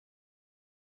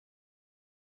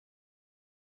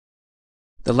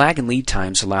The lag and lead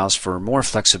times allows for more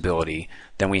flexibility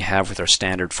than we have with our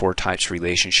standard 4 types of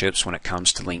relationships when it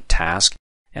comes to linked task,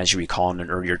 as you recall in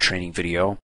an earlier training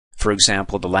video. For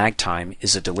example, the lag time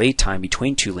is a delay time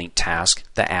between 2 linked tasks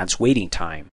that adds waiting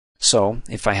time. So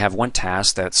if I have one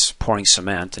task that's pouring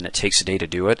cement and it takes a day to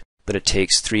do it, but it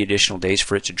takes 3 additional days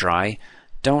for it to dry,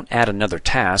 don't add another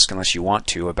task unless you want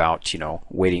to about,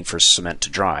 waiting for cement to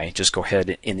dry. Just go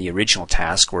ahead in the original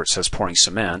task where it says pouring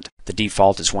cement. The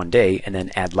default is 1 day, and then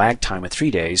add lag time of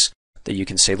 3 days that you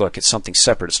can say, look, it's something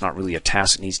separate. It's not really a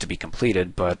task that needs to be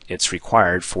completed, but it's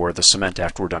required for the cement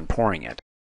after we're done pouring it.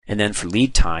 And then for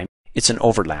lead time, it's an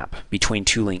overlap between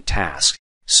 2 linked tasks.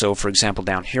 So for example,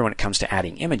 down here when it comes to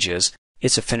adding images,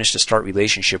 it's a finish to start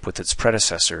relationship with its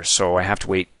predecessor. So I have to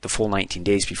wait the full 19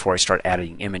 days before I start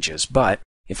adding images. But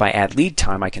if I add lead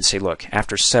time, I can say, look,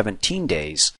 after 17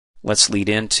 days, let's lead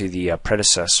into the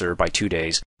predecessor by 2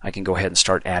 days. I can go ahead and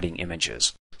start adding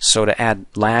images. So to add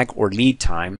lag or lead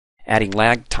time, adding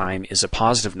lag time is a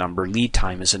positive number, lead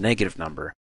time is a negative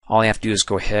number. All I have to do is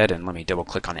go ahead and let me double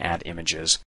click on add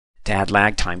images. To add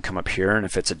lag time, come up here, and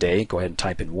if it's a day, go ahead and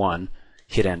type in 1,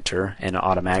 hit enter, and it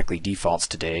automatically defaults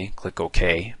to day. Click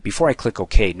OK. Before I click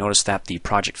OK, notice that the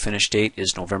project finish date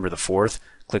is November the 4th.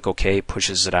 Click OK,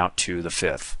 pushes it out to the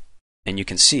 5th. And you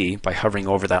can see by hovering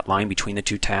over that line between the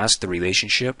 2 tasks, the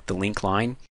relationship, the link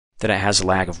line, that it has a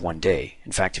lag of 1 day.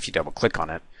 In fact, if you double click on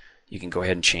it, you can go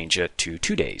ahead and change it to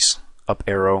 2 days. Up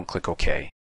arrow and click OK.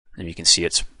 And you can see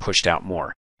it's pushed out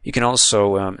more. You can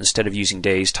also, instead of using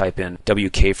days, type in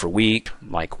WK for week,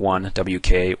 like 1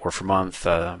 WK, or for month,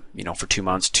 for 2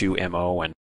 months, 2 MO.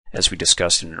 And as we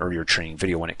discussed in an earlier training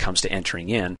video, when it comes to entering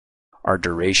in our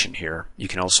duration here, you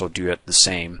can also do it the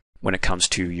same when it comes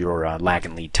to your lag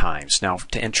and lead times. Now,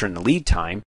 to enter in the lead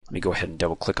time, let me go ahead and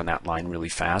double click on that line really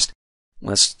fast.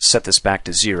 Let's set this back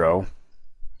to 0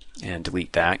 and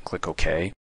delete that. Click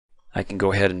OK. I can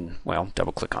go ahead and,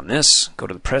 double click on this, go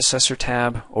to the predecessor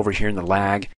tab. Over here in the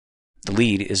lag, the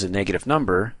lead is a negative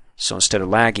number, so instead of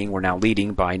lagging, we're now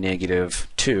leading by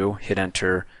 -2. Hit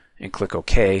enter and click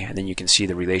OK, and then you can see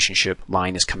the relationship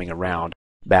line is coming around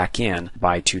back in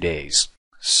by 2 days.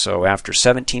 So after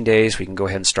 17 days, we can go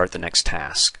ahead and start the next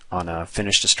task on a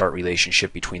finish to start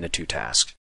relationship between the 2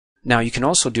 tasks. Now you can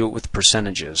also do it with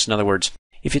percentages. In other words,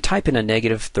 if you type in a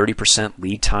 -30%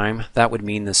 lead time, that would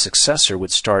mean the successor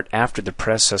would start after the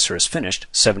predecessor is finished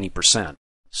 70%.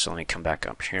 So let me come back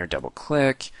up here, double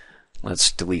click.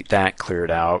 Let's delete that, clear it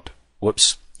out.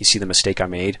 Whoops, you see the mistake I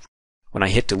made? When I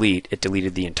hit delete, it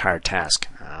deleted the entire task.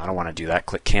 I don't want to do that.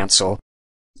 Click cancel,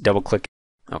 double click.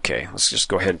 Okay, let's just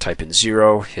go ahead and type in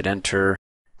 0, hit enter,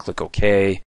 click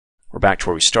OK. We're back to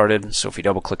where we started. So if we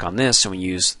double click on this and we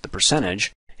use the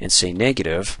percentage and say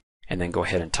negative, and then go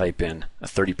ahead and type in a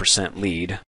 30%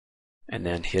 lead, and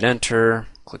then hit enter,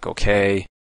 click OK.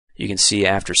 You can see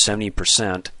after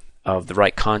 70% of the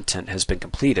right content has been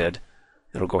completed,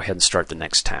 it'll go ahead and start the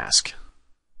next task.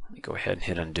 Let me go ahead and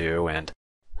hit undo, and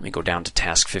let me go down to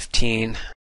task 15.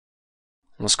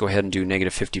 Let's go ahead and do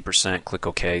 -50%, click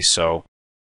OK. So,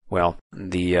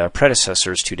 the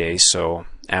predecessor is 2 days, so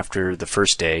after the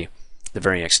first day, the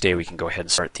very next day we can go ahead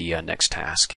and start the next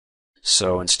task.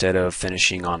 So instead of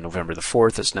finishing on November the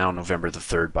 4th, it's now November the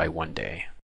 3rd by 1 day.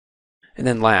 And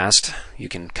then last, you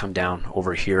can come down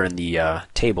over here in the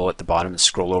table at the bottom and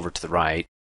scroll over to the right.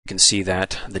 You can see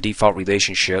that the default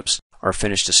relationships are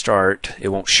finished to start. It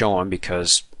won't show them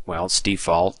because, it's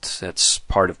default. It's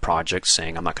part of project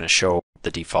saying I'm not going to show the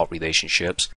default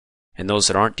relationships. And those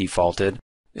that aren't defaulted,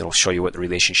 it'll show you what the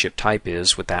relationship type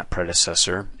is with that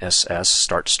predecessor, SS,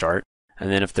 start to start. And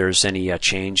then if there's any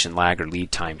change in lag or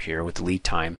lead time here with the lead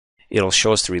time, it'll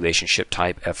show us the relationship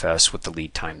type FS with the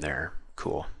lead time there.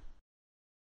 Cool.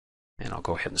 And I'll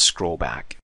go ahead and scroll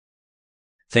back.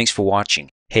 Thanks for watching.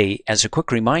 Hey, as a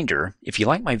quick reminder, if you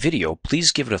like my video,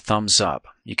 please give it a thumbs up.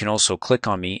 You can also click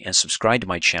on me and subscribe to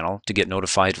my channel to get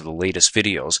notified of the latest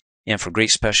videos. And for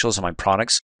great specials on my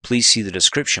products, please see the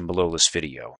description below this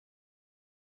video.